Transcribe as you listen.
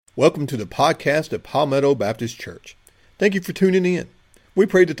Welcome to the podcast of Palmetto Baptist Church. Thank you for tuning in. We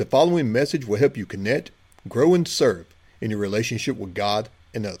pray that the following message will help you connect, grow, and serve in your relationship with God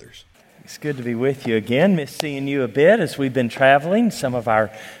and others. It's good to be with you again. Miss seeing you a bit as we've been traveling, some of our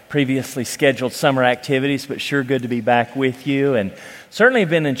previously scheduled summer activities, but sure good to be back with you. And certainly have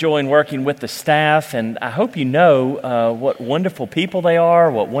been enjoying working with the staff, and I hope you know what wonderful people they are,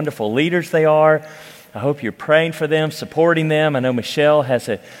 what wonderful leaders they are. I hope you're praying for them, supporting them. I know Michelle has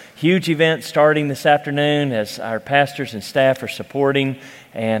a huge event starting this afternoon as our pastors and staff are supporting.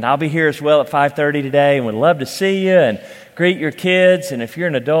 And I'll be here as well at 5:30 today and would love to see you and greet your kids. And if you're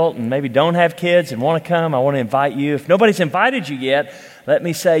an adult and maybe don't have kids and want to come, I want to invite you. If nobody's invited you yet, let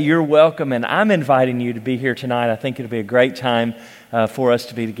me say you're welcome, and I'm inviting you to be here tonight. I think it'll be a great time for us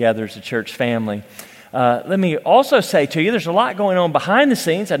to be together as a church family. Let me also say to you, there's a lot going on behind the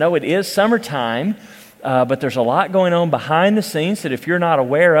scenes. I know it is summertime. But there's a lot going on behind the scenes that if you're not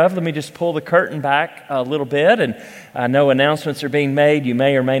aware of, let me just pull the curtain back a little bit. And I know announcements are being made. You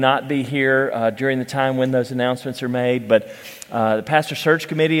may or may not be here during the time when those announcements are made. But the Pastor Search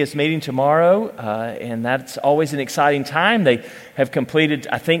Committee is meeting tomorrow, and that's always an exciting time. They have completed,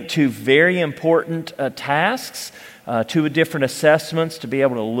 I think, two very important tasks. Two different assessments to be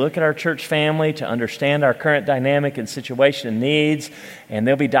able to look at our church family, to understand our current dynamic and situation and needs, and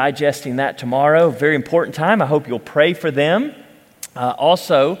they'll be digesting that tomorrow. Very important time. I hope you'll pray for them.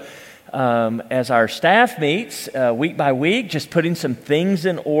 Also, as our staff meets week by week, just putting some things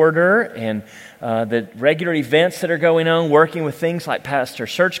in order and the regular events that are going on, working with things like pastor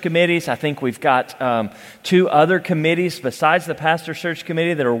search committees. I think we've got two other committees besides the pastor search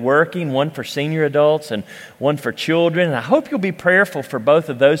committee that are working, one for senior adults and one for children. And I hope you'll be prayerful for both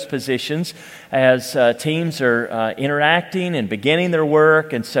of those positions as teams are interacting and beginning their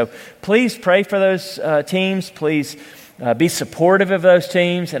work. And so please pray for those teams. Please be supportive of those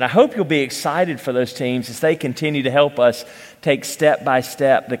teams, and I hope you'll be excited for those teams as they continue to help us take step by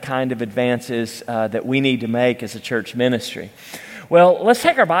step the kind of advances that we need to make as a church ministry. Well, let's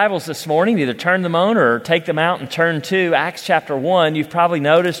take our Bibles this morning, either turn them on or take them out and turn to Acts chapter 1. You've probably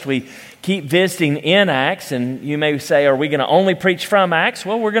noticed we keep visiting in Acts, and you may say, are we going to only preach from Acts?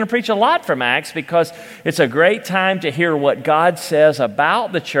 Well, we're going to preach a lot from Acts because it's a great time to hear what God says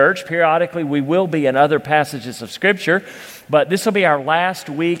about the church. Periodically, we will be in other passages of Scripture, but this will be our last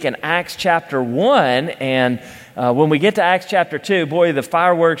week in Acts chapter 1, and when we get to Acts chapter 2, boy, the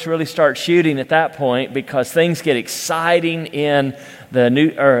fireworks really start shooting at that point because things get exciting in the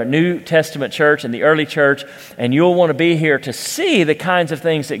New Testament church and the early church, and you'll want to be here to see the kinds of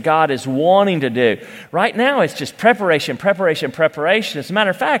things that God is wanting to do. Right now, it's just preparation. As a matter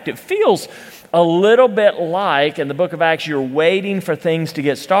of fact, it feels a little bit like in the book of Acts, you're waiting for things to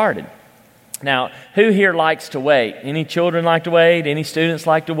get started. Now, who here likes to wait? Any children like to wait? Any students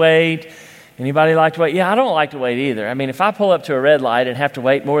like to wait? Anybody like to wait? Yeah, I don't like to wait either. I mean, if I pull up to a red light and have to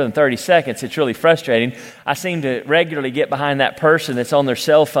wait more than 30 seconds, it's really frustrating. I seem to regularly get behind that person that's on their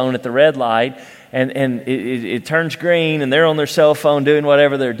cell phone at the red light, and it turns green, and they're on their cell phone doing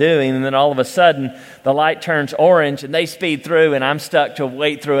whatever they're doing, and then all of a sudden, the light turns orange, and they speed through, and I'm stuck to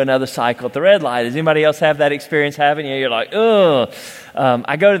wait through another cycle at the red light. Does anybody else have that experience happen? You're like, ugh.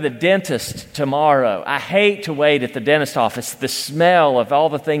 I go to the dentist tomorrow. I hate to wait at the dentist office. The smell of all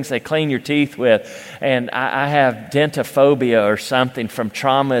the things they clean your teeth with, and I have dentophobia or something from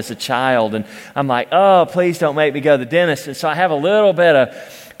trauma as a child, and I'm like, oh, please don't make me go to the dentist. And so I have a little bit of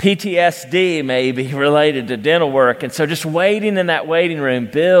PTSD maybe related to dental work, and so just waiting in that waiting room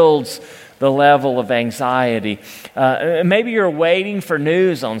builds the level of anxiety. Maybe you're waiting for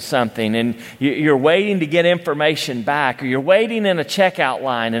news on something, and you're waiting to get information back, or you're waiting in a checkout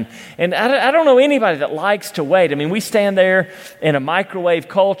line, and I don't know anybody that likes to wait. I mean, we stand there in a microwave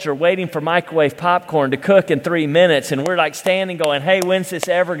culture waiting for microwave popcorn to cook in 3 minutes, and we're like standing going, hey, when's this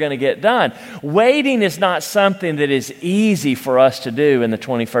ever going to get done? Waiting is not something that is easy for us to do in the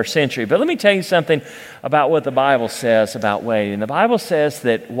 21st century. But let me tell you something about what the Bible says about waiting. The Bible says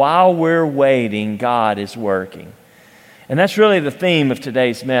that while we're waiting, God is working. And that's really the theme of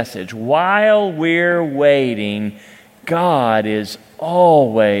today's message. While we're waiting, God is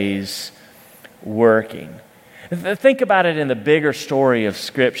always working. Think about it in the bigger story of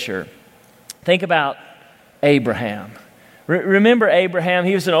Scripture. Think about Abraham. Remember Abraham?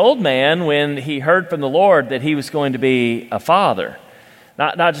 He was an old man when he heard from the Lord that he was going to be a father.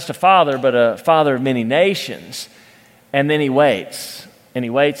 Not just a father, but a father of many nations. And then he waits, and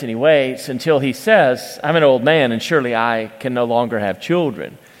he waits, and he waits until he says, I'm an old man, and surely I can no longer have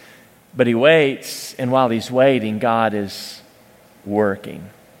children. But he waits, and while he's waiting, God is working.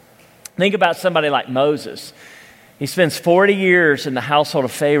 Think about somebody like Moses. He spends 40 years in the household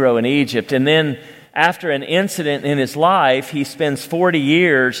of Pharaoh in Egypt, and then after an incident in his life, he spends 40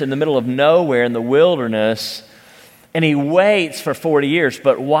 years in the middle of nowhere in the wilderness, and he waits for 40 years.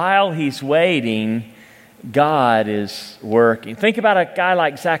 But while he's waiting, God is working. Think about a guy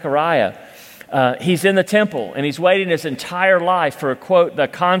like Zechariah. He's in the temple, and he's waiting his entire life for, quote, the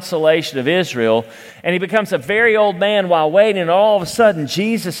consolation of Israel. And he becomes a very old man while waiting, and all of a sudden,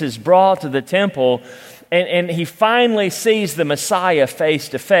 Jesus is brought to the temple, and he finally sees the Messiah face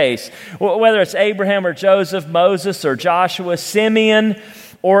to face. Whether it's Abraham or Joseph, Moses or Joshua, Simeon,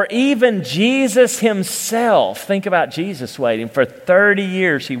 or even Jesus himself. Think about Jesus waiting. For 30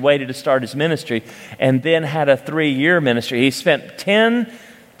 years, he waited to start his ministry, and then had a 3-year ministry. He spent 10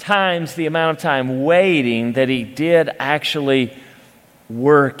 times the amount of time waiting that he did actually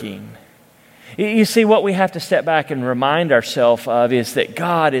working. You see, what we have to step back and remind ourselves of is that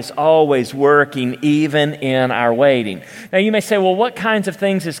God is always working even in our waiting. Now you may say, well, what kinds of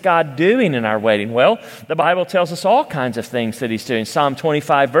things is God doing in our waiting? Well, the Bible tells us all kinds of things that he's doing. Psalm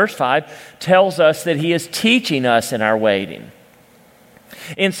 25 verse 5 tells us that he is teaching us in our waiting.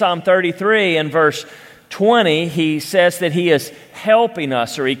 In Psalm 33 and verse 20, he says that he is helping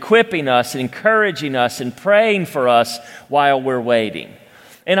us or equipping us, encouraging us, and praying for us while we're waiting.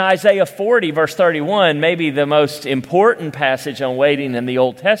 In Isaiah 40, verse 31, maybe the most important passage on waiting in the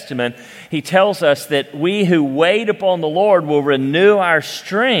Old Testament, he tells us that we who wait upon the Lord will renew our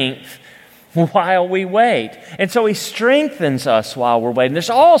strength while we wait. And so he strengthens us while we're waiting. There's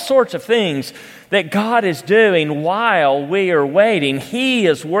all sorts of things that God is doing while we are waiting. He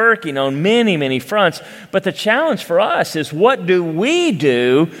is working on many, many fronts. But the challenge for us is, what do we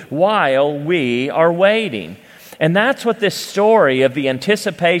do while we are waiting? And that's what this story of the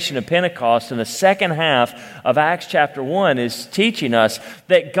anticipation of Pentecost in the second half of Acts chapter 1 is teaching us,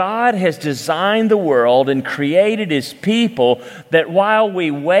 that God has designed the world and created his people, that while we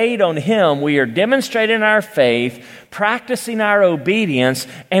wait on him, we are demonstrating our faith, practicing our obedience,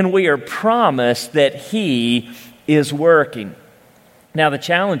 and we are promised that he is working. Now, the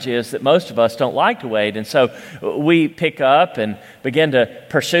challenge is that most of us don't like to wait, and so we pick up and begin to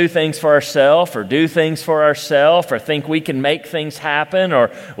pursue things for ourselves, or do things for ourselves, or think we can make things happen,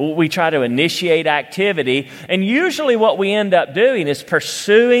 or we try to initiate activity. And usually what we end up doing is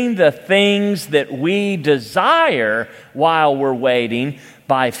pursuing the things that we desire while we're waiting,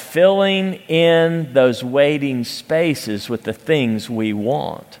 by filling in those waiting spaces with the things we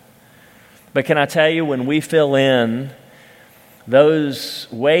want. But can I tell you, when we fill in those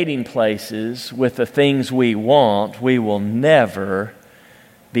waiting places with the things we want, we will never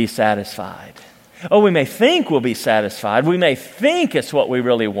be satisfied. Oh, we may think we'll be satisfied. We may think it's what we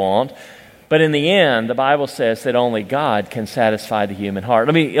really want. But in the end, the Bible says that only God can satisfy the human heart.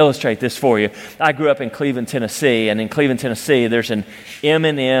 Let me illustrate this for you. I grew up in Cleveland, Tennessee. And in Cleveland, Tennessee, there's an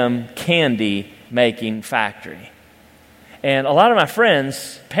M&M candy making factory. And a lot of my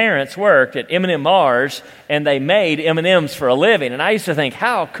friends' parents worked at M&M Mars, and they made M&Ms for a living. And I used to think,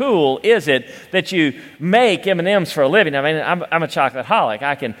 how cool is it that you make M&Ms for a living? I mean, I'm a chocolate-holic.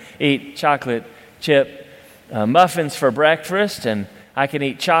 I can eat chocolate chip muffins for breakfast, and I can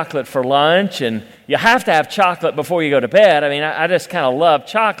eat chocolate for lunch, and you have to have chocolate before you go to bed. I mean, I just kind of love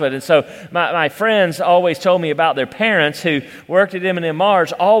chocolate. And so my friends always told me about their parents who worked at M&M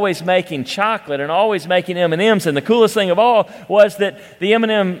Mars, always making chocolate and always making M&Ms. And the coolest thing of all was that the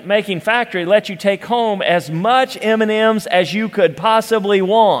M&M making factory let you take home as much M&Ms as you could possibly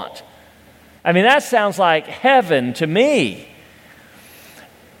want. I mean, that sounds like heaven to me.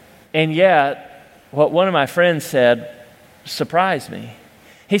 And yet, what one of my friends said surprised me.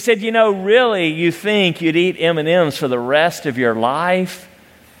 He said, you know, really, you think you'd eat M&Ms for the rest of your life,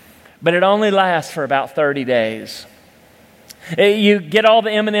 but it only lasts for about 30 days. You get all the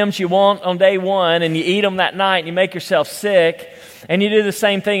M&Ms you want on day one, and you eat them that night, and you make yourself sick, and you do the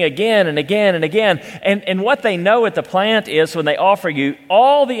same thing again and again and again. And what they know at the plant is, when they offer you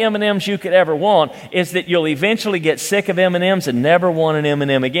all the M&Ms you could ever want, is that you'll eventually get sick of M&Ms and never want an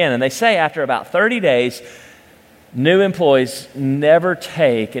M&M again. And they say after about 30 days, new employees never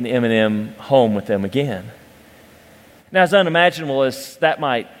take an M&M home with them again. Now, as unimaginable as that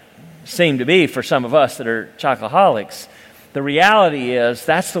might seem to be for some of us that are chocoholics, the reality is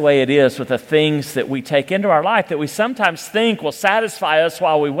that's the way it is with the things that we take into our life that we sometimes think will satisfy us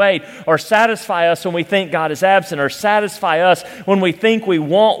while we wait, or satisfy us when we think God is absent, or satisfy us when we think we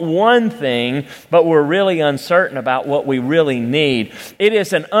want one thing, but we're really uncertain about what we really need. It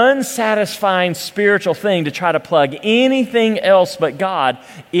is an unsatisfying spiritual thing to try to plug anything else but God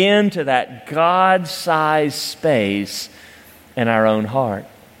into that God-sized space in our own heart.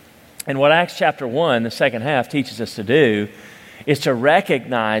 And what Acts chapter 1, the second half, teaches us to do is to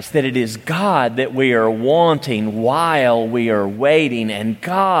recognize that it is God that we are wanting while we are waiting, and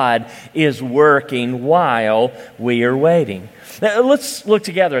God is working while we are waiting. Now, let's look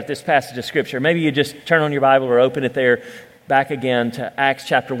together at this passage of Scripture. Maybe you just turn on your Bible or open it there back again to Acts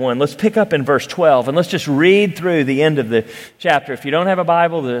chapter 1. Let's pick up in verse 12, and let's just read through the end of the chapter. If you don't have a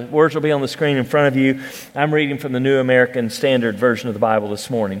Bible, the words will be on the screen in front of you. I'm reading from the New American Standard Version of the Bible this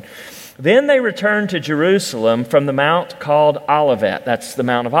morning. Then they returned to Jerusalem from the mount called Olivet. That's the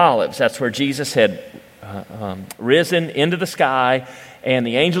Mount of Olives. That's where Jesus had risen into the sky, and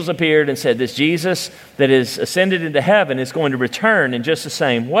the angels appeared and said, this Jesus that is ascended into heaven is going to return in just the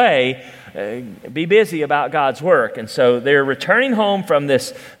same way. Be busy about God's work. And so they're returning home from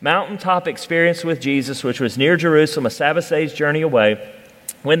this mountaintop experience with Jesus, which was near Jerusalem, a Sabbath day's journey away.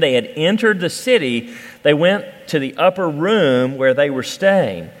 When they had entered the city, they went to the upper room where they were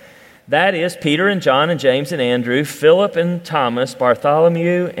staying. That is, Peter and John and James and Andrew, Philip and Thomas,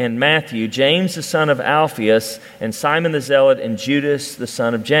 Bartholomew and Matthew, James the son of Alphaeus, and Simon the Zealot, and Judas the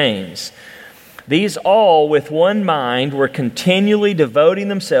son of James. These all, with one mind, were continually devoting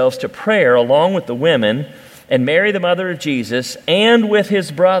themselves to prayer along with the women, and Mary the mother of Jesus, and with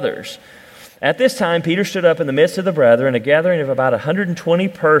his brothers. At this time, Peter stood up in the midst of the brethren, a gathering of about 120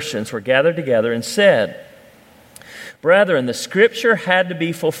 persons were gathered together, and said, Brethren, the scripture had to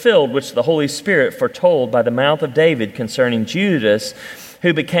be fulfilled, which the Holy Spirit foretold by the mouth of David concerning Judas,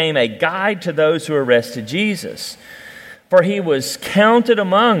 who became a guide to those who arrested Jesus. For he was counted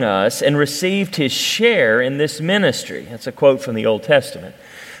among us and received his share in this ministry. That's a quote from the Old Testament.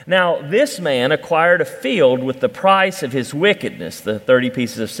 Now, this man acquired a field with the price of his wickedness, the 30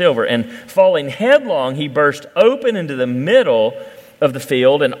 pieces of silver, and falling headlong, he burst open into the middle of the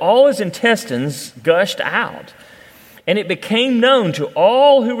field, and all his intestines gushed out. And it became known to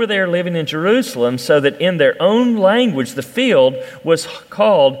all who were there living in Jerusalem, so that in their own language the field was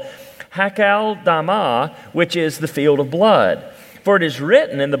called Hakal-Damah, which is the field of blood. For it is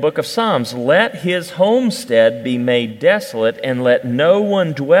written in the book of Psalms, Let his homestead be made desolate, and let no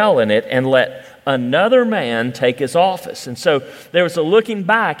one dwell in it, and let another man take his office. And so there was a looking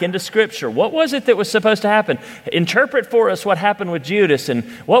back into Scripture. What was it that was supposed to happen? Interpret for us what happened with Judas and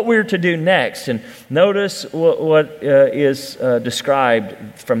what we're to do next. And notice what is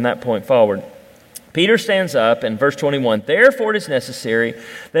described from that point forward. Peter stands up in verse 21, Therefore it is necessary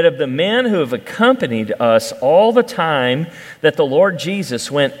that of the men who have accompanied us all the time that the Lord Jesus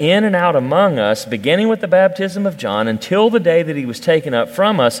went in and out among us, beginning with the baptism of John, until the day that he was taken up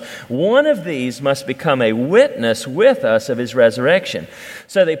from us, one of these must become a witness with us of his resurrection.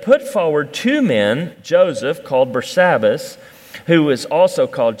 So they put forward two men, Joseph, called Barsabbas, who was also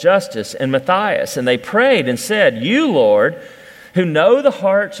called Justus, and Matthias. And they prayed and said, You, Lord, who know the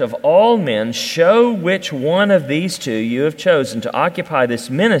hearts of all men, show which one of these two you have chosen to occupy this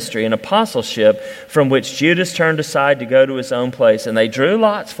ministry and apostleship from which Judas turned aside to go to his own place. And they drew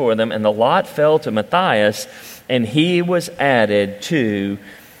lots for them, and the lot fell to Matthias, and he was added to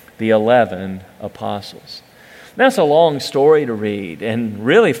the 11 apostles. That's a long story to read, and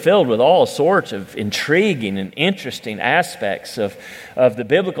really filled with all sorts of intriguing and interesting aspects of the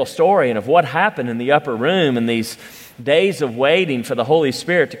biblical story and of what happened in the upper room and these days of waiting for the Holy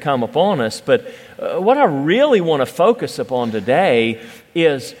Spirit to come upon us. But what I really want to focus upon today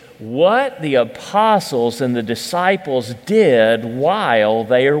is what the apostles and the disciples did while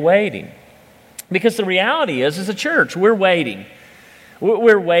they are waiting. Because the reality is, as a church, we're waiting.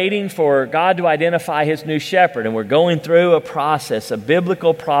 We're waiting for God to identify his new shepherd, and we're going through a process, a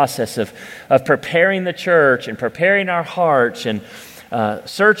biblical process of preparing the church and preparing our hearts and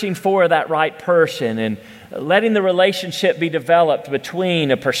searching for that right person and letting the relationship be developed between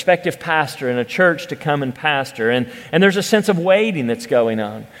a prospective pastor and a church to come and pastor. And there's a sense of waiting that's going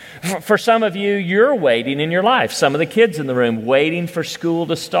on. For some of you, you're waiting in your life. Some of the kids in the room waiting for school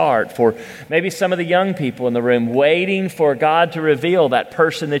to start. For maybe some of the young people in the room waiting for God to reveal that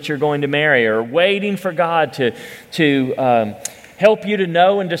person that you're going to marry, or waiting for God to help you to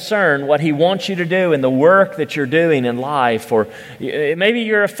know and discern what he wants you to do in the work that you're doing in life. Or maybe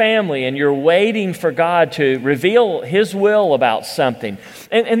you're a family and you're waiting for God to reveal his will about something.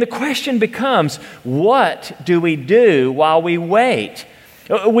 And the question becomes, what do we do while we wait?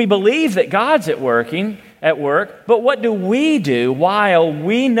 We believe that God's at work, but what do we do while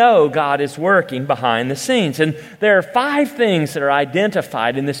we know God is working behind the scenes? And there are 5 things that are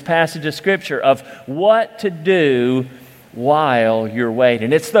identified in this passage of Scripture of what to do while you're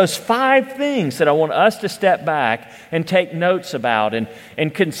waiting. It's those 5 things that I want us to step back and take notes about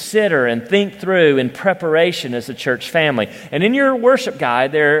and consider and think through in preparation as a church family. And in your worship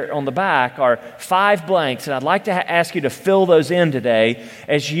guide there on the back are 5 blanks, and I'd like to ask you to fill those in today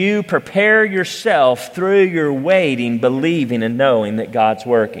as you prepare yourself through your waiting, believing and knowing that God's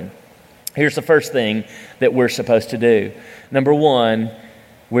working. Here's the first thing that we're supposed to do. Number 1,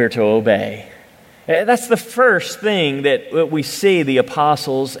 we're to obey. That's the first thing that we see the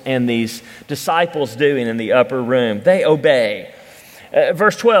apostles and these disciples doing in the upper room. They obey.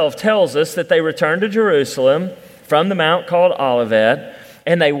 Verse 12 tells us that they returned to Jerusalem from the mount called Olivet,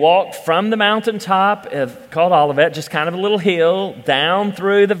 and they walked from the mountaintop called Olivet, just kind of a little hill, down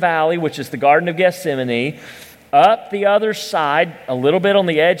through the valley, which is the Garden of Gethsemane, up the other side, a little bit on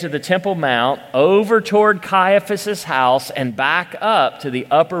the edge of the Temple Mount, over toward Caiaphas' house, and back up to the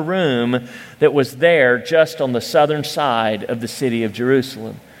upper room that was there just on the southern side of the city of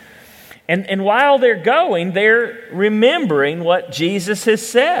Jerusalem. And while they're going, they're remembering what Jesus has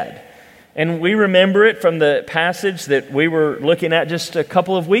said. And we remember it from the passage that we were looking at just a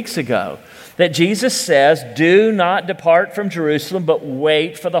couple of weeks ago, that Jesus says, "Do not depart from Jerusalem, but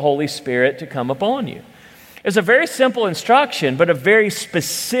wait for the Holy Spirit to come upon you." It's a very simple instruction, but a very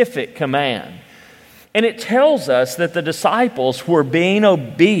specific command. And it tells us that the disciples were being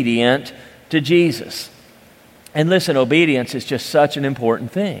obedient to Jesus. And listen, obedience is just such an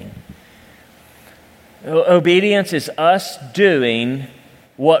important thing. Obedience is us doing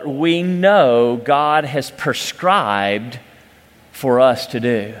what we know God has prescribed for us to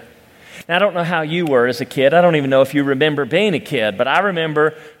do. Now, I don't know how you were as a kid. I don't even know if you remember being a kid, but I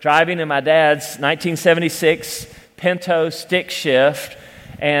remember driving in my dad's 1976 Pinto stick shift,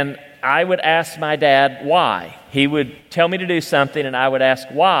 and I would ask my dad why. He would tell me to do something, and I would ask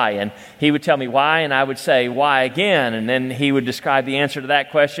why, and he would tell me why, and I would say why again, and then he would describe the answer to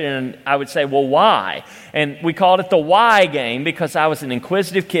that question, and I would say, well, why? And we called it the why game because I was an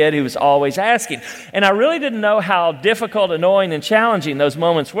inquisitive kid who was always asking. And I really didn't know how difficult, annoying, and challenging those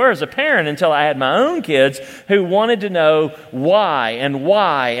moments were as a parent until I had my own kids who wanted to know why and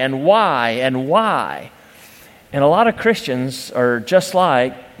why and why and why. And a lot of Christians are just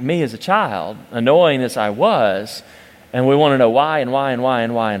like me as a child, annoying as I was, and we want to know why and why and why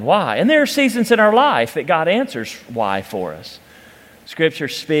and why and why. And there are seasons in our life that God answers why for us. Scripture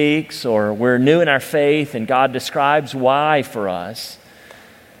speaks, or we're new in our faith and God describes why for us.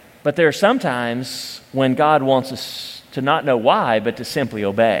 But there are some times when God wants us to not know why, but to simply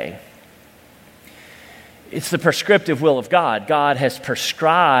obey. It's the prescriptive will of God. God has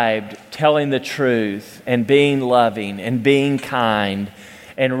prescribed telling the truth and being loving and being kind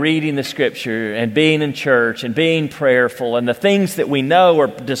and reading the Scripture and being in church and being prayerful and the things that we know are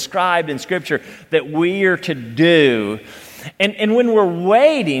described in Scripture that we are to do. And when we're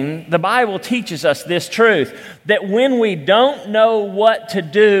waiting, the Bible teaches us this truth, that when we don't know what to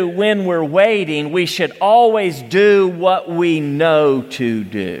do when we're waiting, we should always do what we know to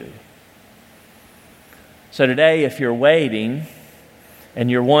do. So today, if you're waiting and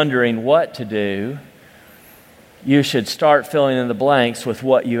you're wondering what to do, you should start filling in the blanks with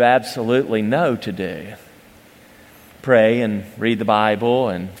what you absolutely know to do. Pray and read the Bible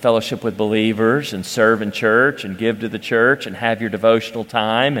and fellowship with believers and serve in church and give to the church and have your devotional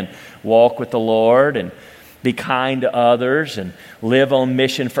time and walk with the Lord and be kind to others and live on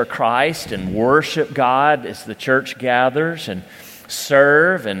mission for Christ and worship God as the church gathers and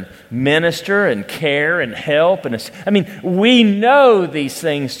serve and minister and care and help. We know these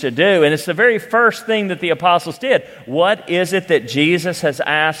things to do, and it's the very first thing that the apostles did. What is it that Jesus has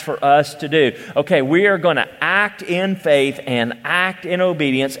asked for us to do? Okay, we are going to act in faith and act in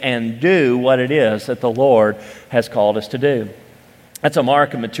obedience and do what it is that the Lord has called us to do. That's a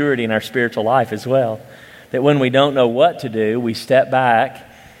mark of maturity in our spiritual life as well, that when we don't know what to do, we step back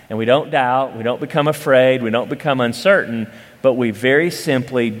and we don't doubt, we don't become afraid, we don't become uncertain, but we very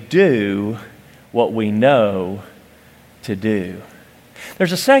simply do what we know to do.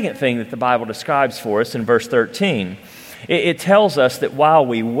 There's a second thing that the Bible describes for us in verse 13. It tells us that while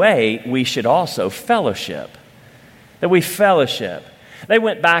we wait, we should also fellowship. That we fellowship. They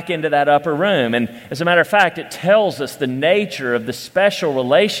went back into that upper room, and as a matter of fact, it tells us the nature of the special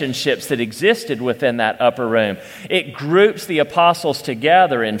relationships that existed within that upper room. It groups the apostles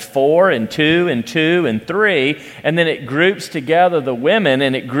together in 4 and 2 and 2 and 3, and then it groups together the women,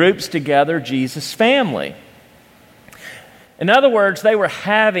 and it groups together Jesus' family. In other words, they were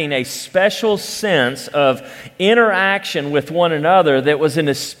having a special sense of interaction with one another that was an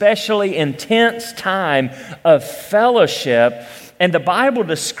especially intense time of fellowship And the Bible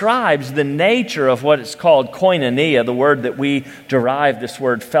describes the nature of what is called koinonia, the word that we derive this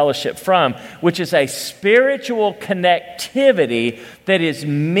word fellowship from, which is a spiritual connectivity that is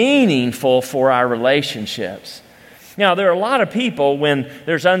meaningful for our relationships. Now, there are a lot of people when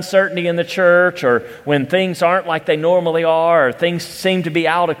there's uncertainty in the church or when things aren't like they normally are or things seem to be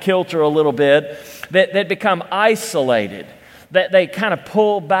out of kilter a little bit, that become isolated, that they kind of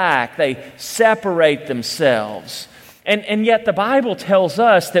pull back, they separate themselves. And yet the Bible tells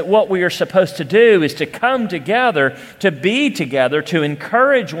us that what we are supposed to do is to come together, to be together, to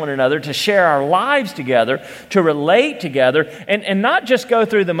encourage one another, to share our lives together, to relate together, and not just go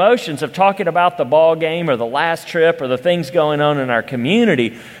through the motions of talking about the ball game or the last trip or the things going on in our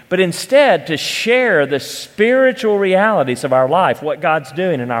community, but instead to share the spiritual realities of our life, what God's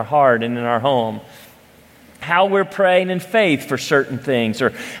doing in our heart and in our home. How we're praying in faith for certain things,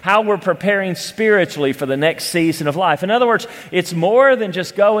 or how we're preparing spiritually for the next season of life. In other words, it's more than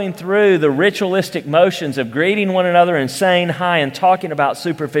just going through the ritualistic motions of greeting one another and saying hi and talking about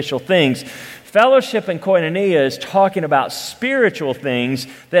superficial things. Fellowship and koinonia is talking about spiritual things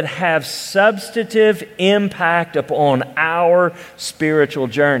that have substantive impact upon our spiritual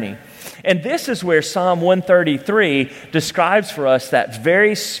journey. And this is where Psalm 133 describes for us that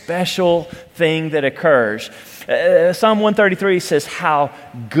very special thing that occurs. Psalm 133 says how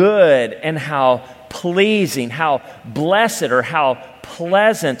good and how pleasing, how blessed or how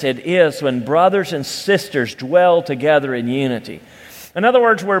pleasant it is when brothers and sisters dwell together in unity. In other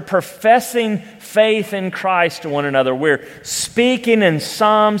words, we're professing faith in Christ to one another. We're speaking in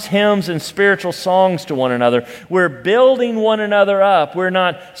psalms, hymns, and spiritual songs to one another. We're building one another up. We're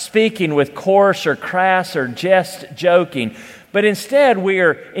not speaking with coarse or crass or just joking, but instead we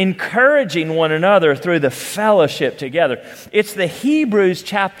are encouraging one another through the fellowship together. It's the Hebrews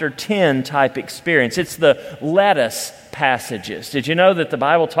chapter 10 type experience. It's the let us passages. Did you know that the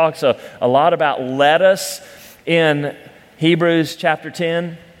Bible talks a lot about let us in Hebrews chapter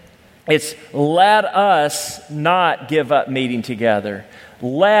 10? It's let us not give up meeting together.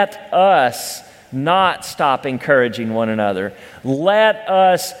 Let us not stop encouraging one another. Let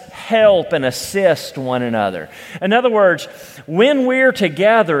us help and assist one another. In other words, when we're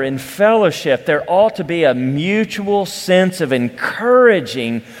together in fellowship, there ought to be a mutual sense of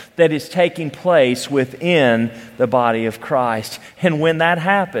encouraging that is taking place within the body of Christ. And when that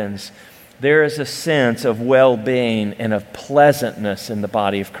happens, there is a sense of well-being and of pleasantness in the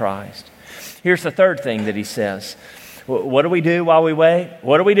body of Christ. Here's the third thing that he says. What do we do while we wait?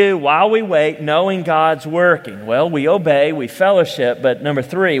 What do we do while we wait knowing God's working? Well, we obey, we fellowship, but number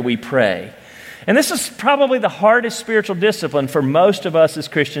 3, we pray. And this is probably the hardest spiritual discipline for most of us as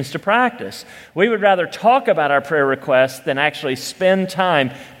Christians to practice. We would rather talk about our prayer requests than actually spend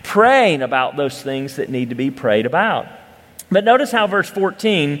time praying about those things that need to be prayed about. But notice how verse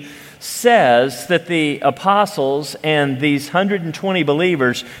 14 says that the apostles and these 120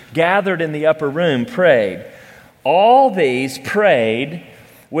 believers gathered in the upper room prayed. All these prayed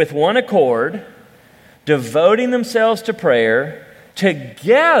with one accord, devoting themselves to prayer,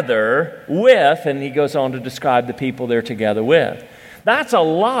 together with, and he goes on to describe the people they're together with. That's a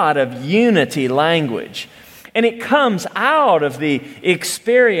lot of unity language. And it comes out of the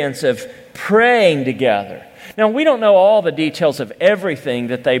experience of praying together. Now, we don't know all the details of everything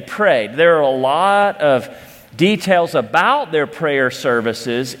that they prayed. There are a lot of details about their prayer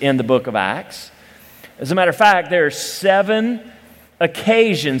services in the book of Acts. As a matter of fact, there are 7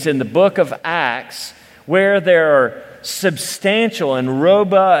 occasions in the book of Acts where there are substantial and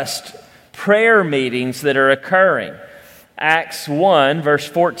robust prayer meetings that are occurring. Acts 1, verse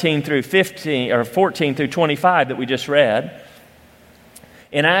 14 through 15, or 14 through 25 that we just read.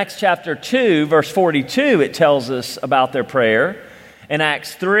 In Acts chapter 2, verse 42, it tells us about their prayer. In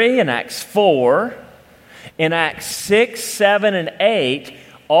Acts 3 and Acts 4, in Acts 6, 7, and 8,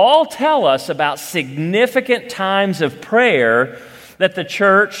 all tell us about significant times of prayer that the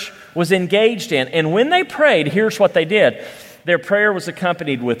church was engaged in. And when they prayed, here's what they did. Their prayer was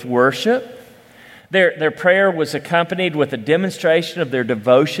accompanied with worship. Their prayer was accompanied with a demonstration of their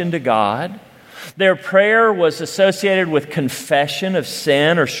devotion to God. Their prayer was associated with confession of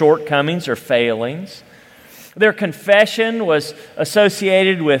sin or shortcomings or failings. Their confession was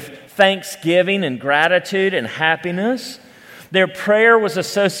associated with thanksgiving and gratitude and happiness. Their prayer was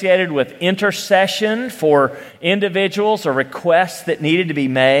associated with intercession for individuals or requests that needed to be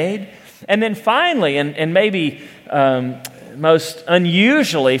made. And then finally, and maybe most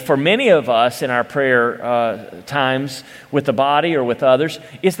unusually for many of us in our prayer times with the body or with others,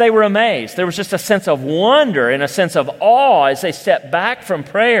 is they were amazed. There was just a sense of wonder and a sense of awe as they stepped back from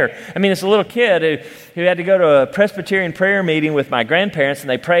prayer. I mean, as a little kid who had to go to a Presbyterian prayer meeting with my grandparents, and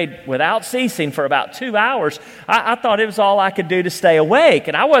they prayed without ceasing for about 2 hours. I thought it was all I could do to stay awake,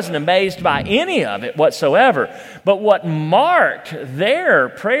 and I wasn't amazed by any of it whatsoever. But what marked their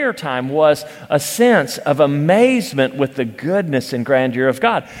prayer time was a sense of amazement with the goodness and grandeur of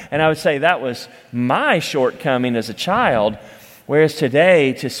God. And I would say that was my shortcoming as a child. Whereas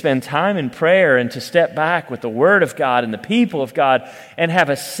today, to spend time in prayer and to step back with the Word of God and the people of God and have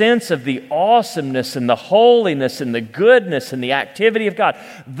a sense of the awesomeness and the holiness and the goodness and the activity of God,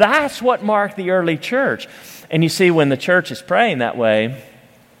 that's what marked the early church. And you see, when the church is praying that way,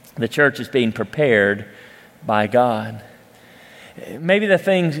 the church is being prepared by God. Maybe the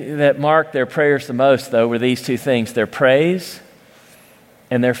things that marked their prayers the most, though, were these two things: their praise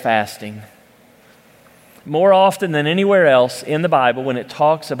and their fasting. More often than anywhere else in the Bible, when it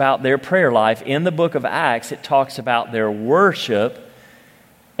talks about their prayer life, in the book of Acts, it talks about their worship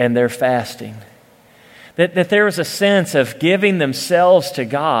and their fasting. That there was a sense of giving themselves to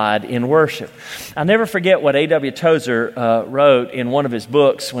God in worship. I'll never forget what A.W. Tozer wrote in one of his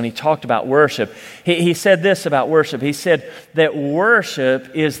books when he talked about worship. He said this about worship. He said that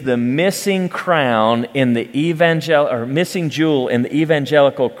worship is the missing crown in the missing jewel in the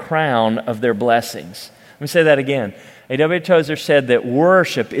evangelical crown of their blessings. Let me say that again. A.W. Tozer said that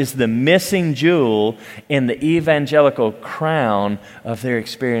worship is the missing jewel in the evangelical crown of their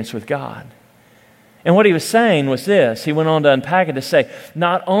experience with God. And what he was saying was this. He went on to unpack it to say,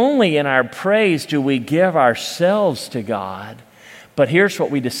 not only in our praise do we give ourselves to God, but here's what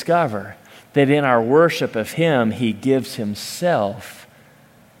we discover, that in our worship of Him, He gives Himself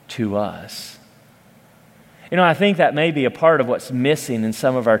to us. You know, I think that may be a part of what's missing in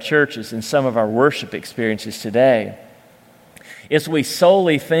some of our churches and some of our worship experiences today. Is we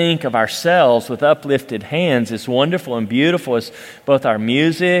solely think of ourselves with uplifted hands, as wonderful and beautiful as both our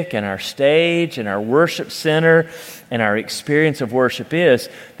music and our stage and our worship center and our experience of worship is,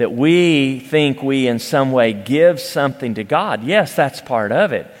 that we think we in some way give something to God. Yes, that's part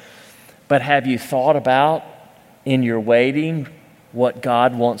of it. But have you thought about in your waiting what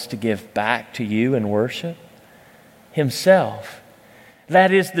God wants to give back to you in worship? Himself.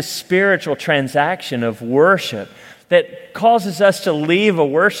 That is the spiritual transaction of worship that causes us to leave a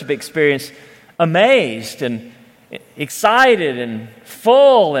worship experience amazed and excited and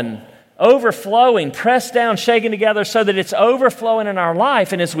full and overflowing, pressed down, shaken together so that it's overflowing in our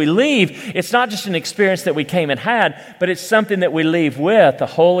life. And as we leave, it's not just an experience that we came and had, but it's something that we leave with, the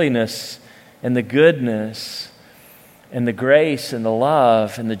holiness and the goodness and the grace and the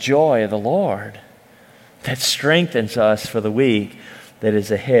love and the joy of the Lord that strengthens us for the week that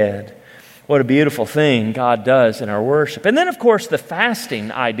is ahead. What a beautiful thing God does in our worship. And then, of course, the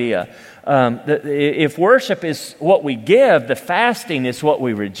fasting idea. If worship is what we give, the fasting is what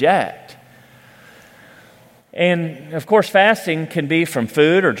we reject. And, of course, fasting can be from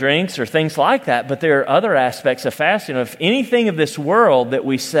food or drinks or things like that, but there are other aspects of fasting. Of anything of this world that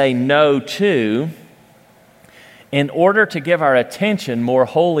we say no to in order to give our attention more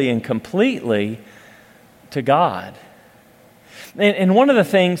wholly and completely to God. And one of the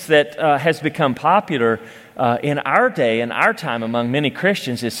things that has become popular in our day, in our time among many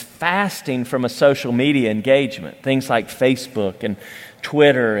Christians, is fasting from a social media engagement. Things like Facebook and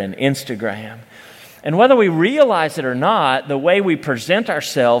Twitter and Instagram. And whether we realize it or not, the way we present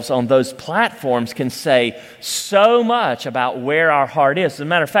ourselves on those platforms can say so much about where our heart is. As a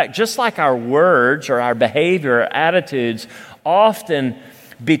matter of fact, just like our words or our behavior or attitudes often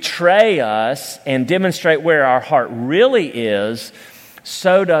betray us and demonstrate where our heart really is,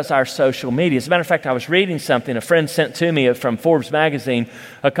 so does our social media. As a matter of fact, I was reading something a friend sent to me from Forbes magazine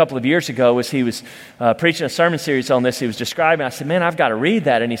a couple of years ago as he was preaching a sermon series on this. He was describing, I said, man, I've got to read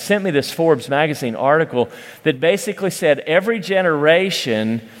that. And he sent me this Forbes magazine article that basically said every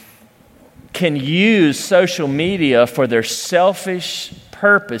generation can use social media for their selfish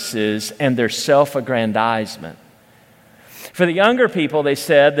purposes and their self-aggrandizement. For the younger people, they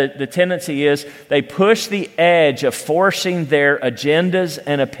said that the tendency is they push the edge of forcing their agendas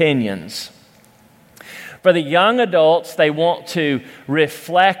and opinions. For the young adults, they want to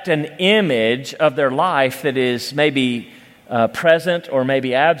reflect an image of their life that is maybe present or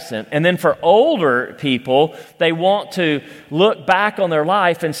maybe absent. And then for older people, they want to look back on their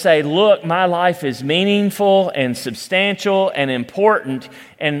life and say, look, my life is meaningful and substantial and important.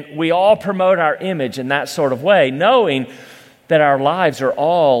 And we all promote our image in that sort of way, knowing that our lives are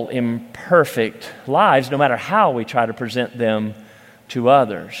all imperfect lives, no matter how we try to present them to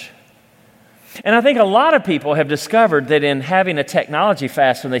others. And I think a lot of people have discovered that in having a technology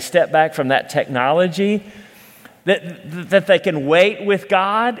fast, when they step back from that technology, that they can wait with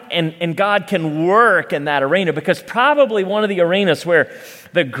God and God can work in that arena, because probably one of the arenas where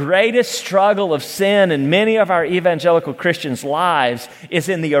the greatest struggle of sin in many of our evangelical Christians' lives is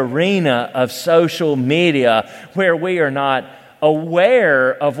in the arena of social media, where we are not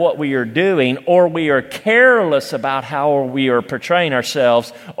aware of what we are doing, or we are careless about how we are portraying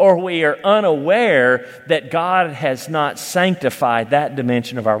ourselves, or we are unaware that God has not sanctified that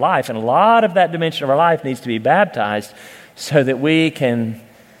dimension of our life. And a lot of that dimension of our life needs to be baptized so that we can,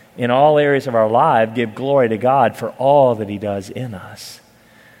 in all areas of our life, give glory to God for all that He does in us.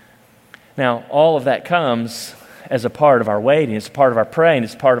 Now, all of that comes as a part of our waiting. It's a part of our praying.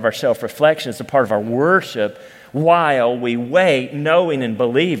 It's a part of our self-reflection. It's a part of our worship while we wait, knowing and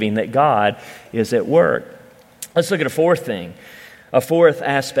believing that God is at work. Let's look at a fourth thing, a fourth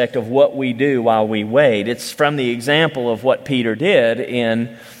aspect of what we do while we wait. It's from the example of what Peter did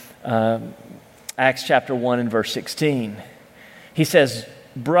in Acts chapter 1 and verse 16. He says,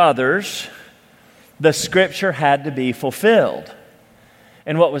 "Brothers, the scripture had to be fulfilled."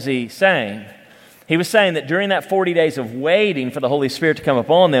 And what was he saying? He was saying that during that 40 days of waiting for the Holy Spirit to come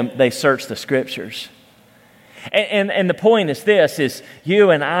upon them, they searched the scriptures. And the point is this, is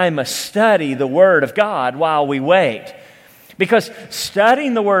you and I must study the Word of God while we wait. Because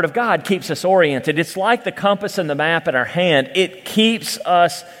studying the Word of God keeps us oriented. It's like the compass and the map in our hand. It keeps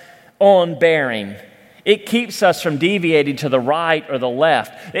us on bearing. It keeps us from deviating to the right or the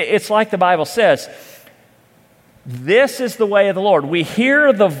left. It's like the Bible says, this is the way of the Lord. We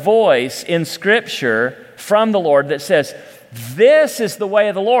hear the voice in Scripture from the Lord that says, this is the way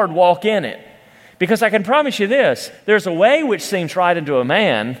of the Lord, walk in it. Because I can promise you this, there's a way which seems right unto a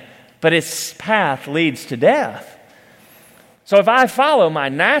man, but its path leads to death. So if I follow my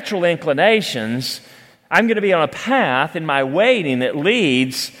natural inclinations, I'm going to be on a path in my waiting that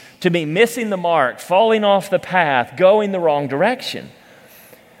leads to me missing the mark, falling off the path, going the wrong direction.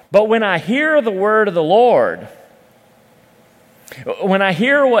 But when I hear the word of the Lord, when I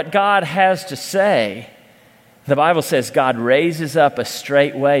hear what God has to say, the Bible says God raises up a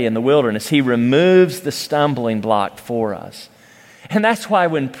straight way in the wilderness. He removes the stumbling block for us. And that's why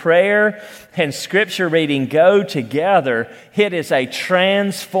when prayer and scripture reading go together, it is a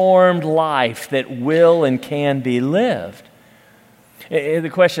transformed life that will and can be lived. The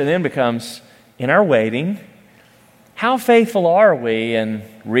question then becomes, in our waiting, how faithful are we in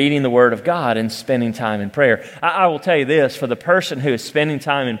reading the Word of God and spending time in prayer? I will tell you this, for the person who is spending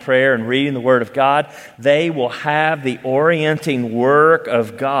time in prayer and reading the Word of God, they will have the orienting work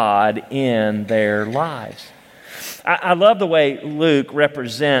of God in their lives. I love the way Luke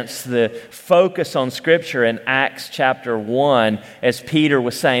represents the focus on Scripture in Acts chapter 1, as Peter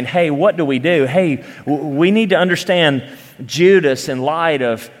was saying, hey, what do we do? Hey, we need to understand Judas in light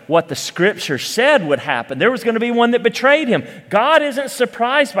of what the Scripture said would happen. There was going to be one that betrayed him. God isn't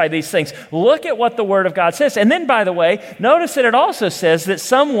surprised by these things. Look at what the Word of God says. And then, by the way, notice that it also says that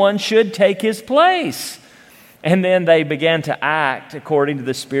someone should take his place. And then they began to act according to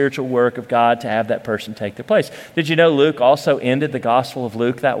the spiritual work of God to have that person take their place. Did you know Luke also ended the Gospel of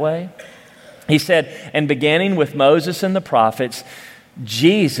Luke that way? He said, and beginning with Moses and the prophets,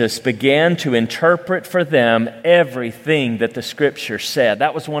 Jesus began to interpret for them everything that the Scripture said.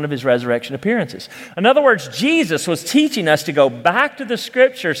 That was one of his resurrection appearances. In other words, Jesus was teaching us to go back to the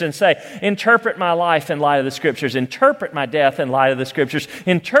Scriptures and say, interpret my life in light of the Scriptures, interpret my death in light of the Scriptures,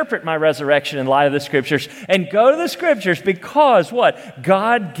 interpret my resurrection in light of the Scriptures, and go to the Scriptures because what?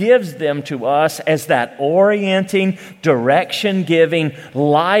 God gives them to us as that orienting, direction-giving,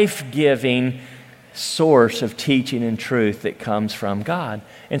 life-giving source of teaching and truth that comes from God.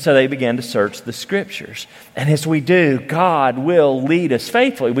 And so they began to search the Scriptures. And as we do, God will lead us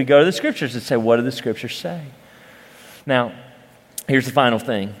faithfully. We go to the Scriptures and say, what do the Scriptures say? Now, here's the final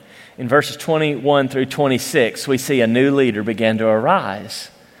thing. In verses 21 through 26, we see a new leader began to arise.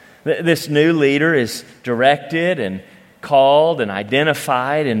 This new leader is directed and called and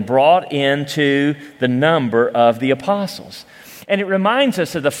identified and brought into the number of the apostles. And it reminds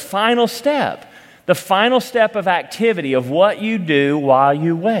us of the final step of activity of what you do while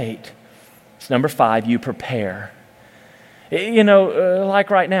you wait. It's number 5, you prepare. You know, like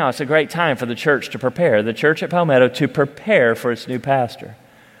right now, it's a great time for the church to prepare, the church at Palmetto to prepare for its new pastor.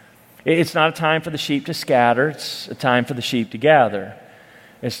 It's not a time for the sheep to scatter, it's a time for the sheep to gather.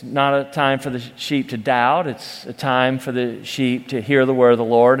 It's not a time for the sheep to doubt, it's a time for the sheep to hear the word of the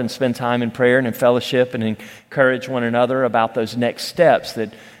Lord and spend time in prayer and in fellowship and encourage one another about those next steps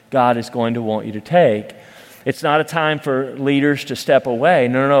that God is going to want you to take. It's not a time for leaders to step away.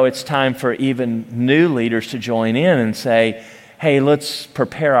 No, it's time for even new leaders to join in and say, hey, let's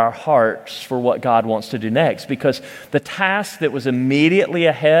prepare our hearts for what God wants to do next. Because the task that was immediately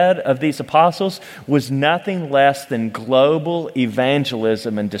ahead of these apostles was nothing less than global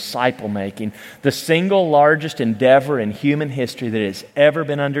evangelism and disciple making, the single largest endeavor in human history that has ever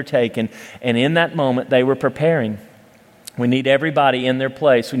been undertaken. And in that moment, they were preparing. We need everybody in their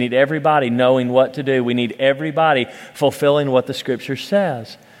place. We need everybody knowing what to do. We need everybody fulfilling what the Scripture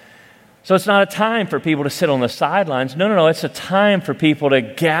says. So it's not a time for people to sit on the sidelines. No. It's a time for people to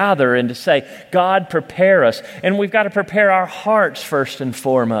gather and to say, God, prepare us. And we've got to prepare our hearts first and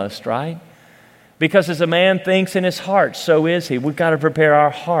foremost, right? Because as a man thinks in his heart, so is he. We've got to prepare our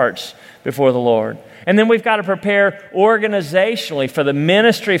hearts before the Lord. And then we've got to prepare organizationally for the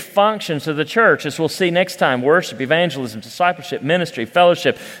ministry functions of the church, as we'll see next time: worship, evangelism, discipleship, ministry,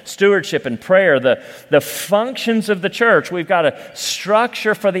 fellowship, stewardship, and prayer. The functions of the church, we've got to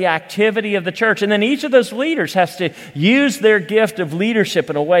structure for the activity of the church. And then each of those leaders has to use their gift of leadership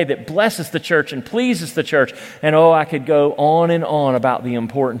in a way that blesses the church and pleases the church. And I could go on and on about the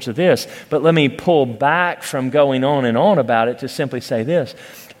importance of this. But let me pull back from going on and on about it to simply say this: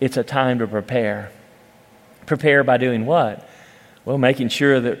 it's a time to prepare. Prepare by doing what? Well, making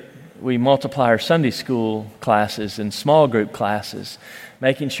sure that we multiply our Sunday school classes and small group classes,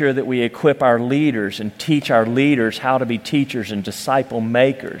 making sure that we equip our leaders and teach our leaders how to be teachers and disciple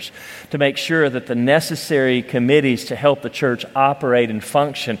makers, to make sure that the necessary committees to help the church operate and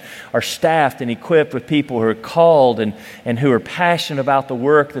function are staffed and equipped with people who are called and who are passionate about the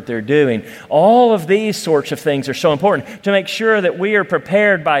work that they're doing. All of these sorts of things are so important, to make sure that we are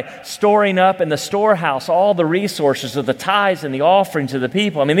prepared by storing up in the storehouse all the resources of the tithes and the offerings of the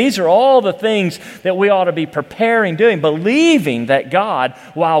people. I mean, these are all the things that we ought to be preparing, doing, believing that God,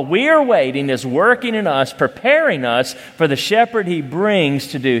 while we're waiting, is working in us, preparing us for the shepherd he brings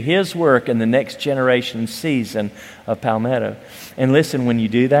to do his work in the next generation season of Palmetto. And listen, when you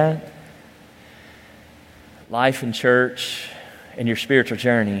do that, life in church and your spiritual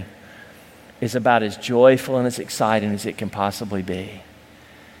journey is about as joyful and as exciting as it can possibly be.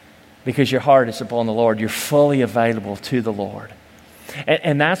 Because your heart is upon the Lord. You're fully available to the Lord.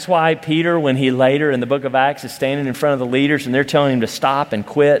 And that's why Peter, when he later in the book of Acts is standing in front of the leaders and they're telling him to stop and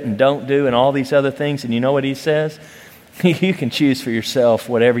quit and don't do and all these other things, and you know what he says? You can choose for yourself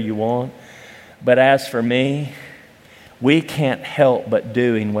whatever you want. But as for me, we can't help but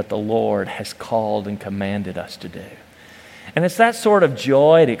doing what the Lord has called and commanded us to do. And it's that sort of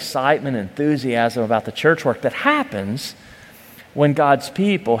joy and excitement and enthusiasm about the church work that happens when God's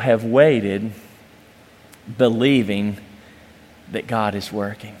people have waited, believing that God is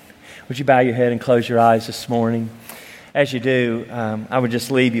working. Would you bow your head and close your eyes this morning? As you do, I would just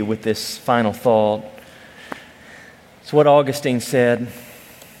leave you with this final thought. It's what Augustine said.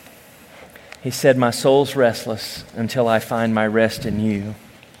 He said, "My soul's restless until I find my rest in you."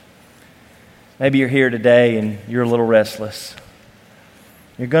 Maybe you're here today and you're a little restless.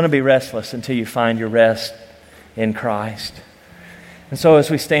 You're going to be restless until you find your rest in Christ. And so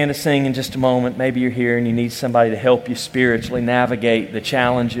as we stand to sing in just a moment, maybe you're here and you need somebody to help you spiritually navigate the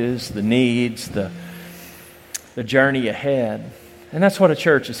challenges, the needs, the journey ahead. And that's what a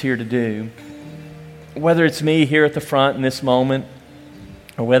church is here to do. Whether it's me here at the front in this moment,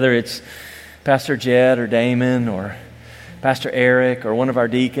 or whether it's Pastor Jed or Damon or Pastor Eric or one of our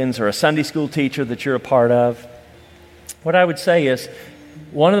deacons or a Sunday school teacher that you're a part of, what I would say is,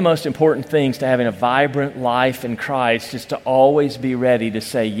 one of the most important things to having a vibrant life in Christ is to always be ready to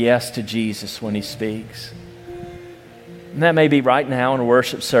say yes to Jesus when he speaks. And that may be right now in a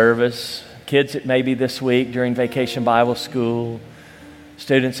worship service. Kids, it may be this week during Vacation Bible School.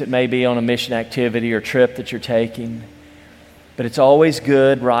 Students, it may be on a mission activity or trip that you're taking. But it's always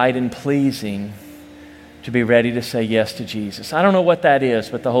good, right, and pleasing to be ready to say yes to Jesus. I don't know what that is,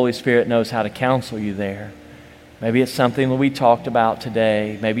 but the Holy Spirit knows how to counsel you there. Maybe it's something that we talked about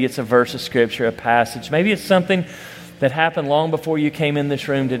today. Maybe it's a verse of Scripture, a passage. Maybe it's something that happened long before you came in this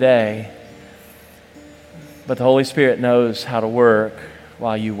room today. But the Holy Spirit knows how to work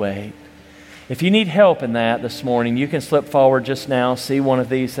while you wait. If you need help in that this morning, you can slip forward just now, see one of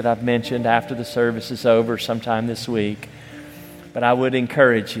these that I've mentioned after the service is over sometime this week. But I would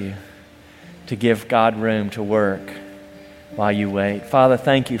encourage you to give God room to work while you wait. Father,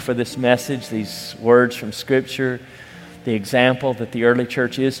 thank you for this message, these words from Scripture, the example that the early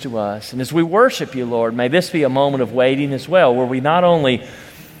church is to us. And as we worship you, Lord, may this be a moment of waiting as well, where we not only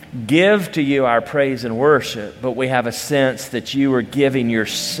give to you our praise and worship, but we have a sense that you are giving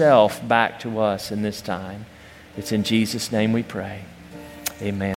yourself back to us in this time. It's in Jesus' name we pray. Amen.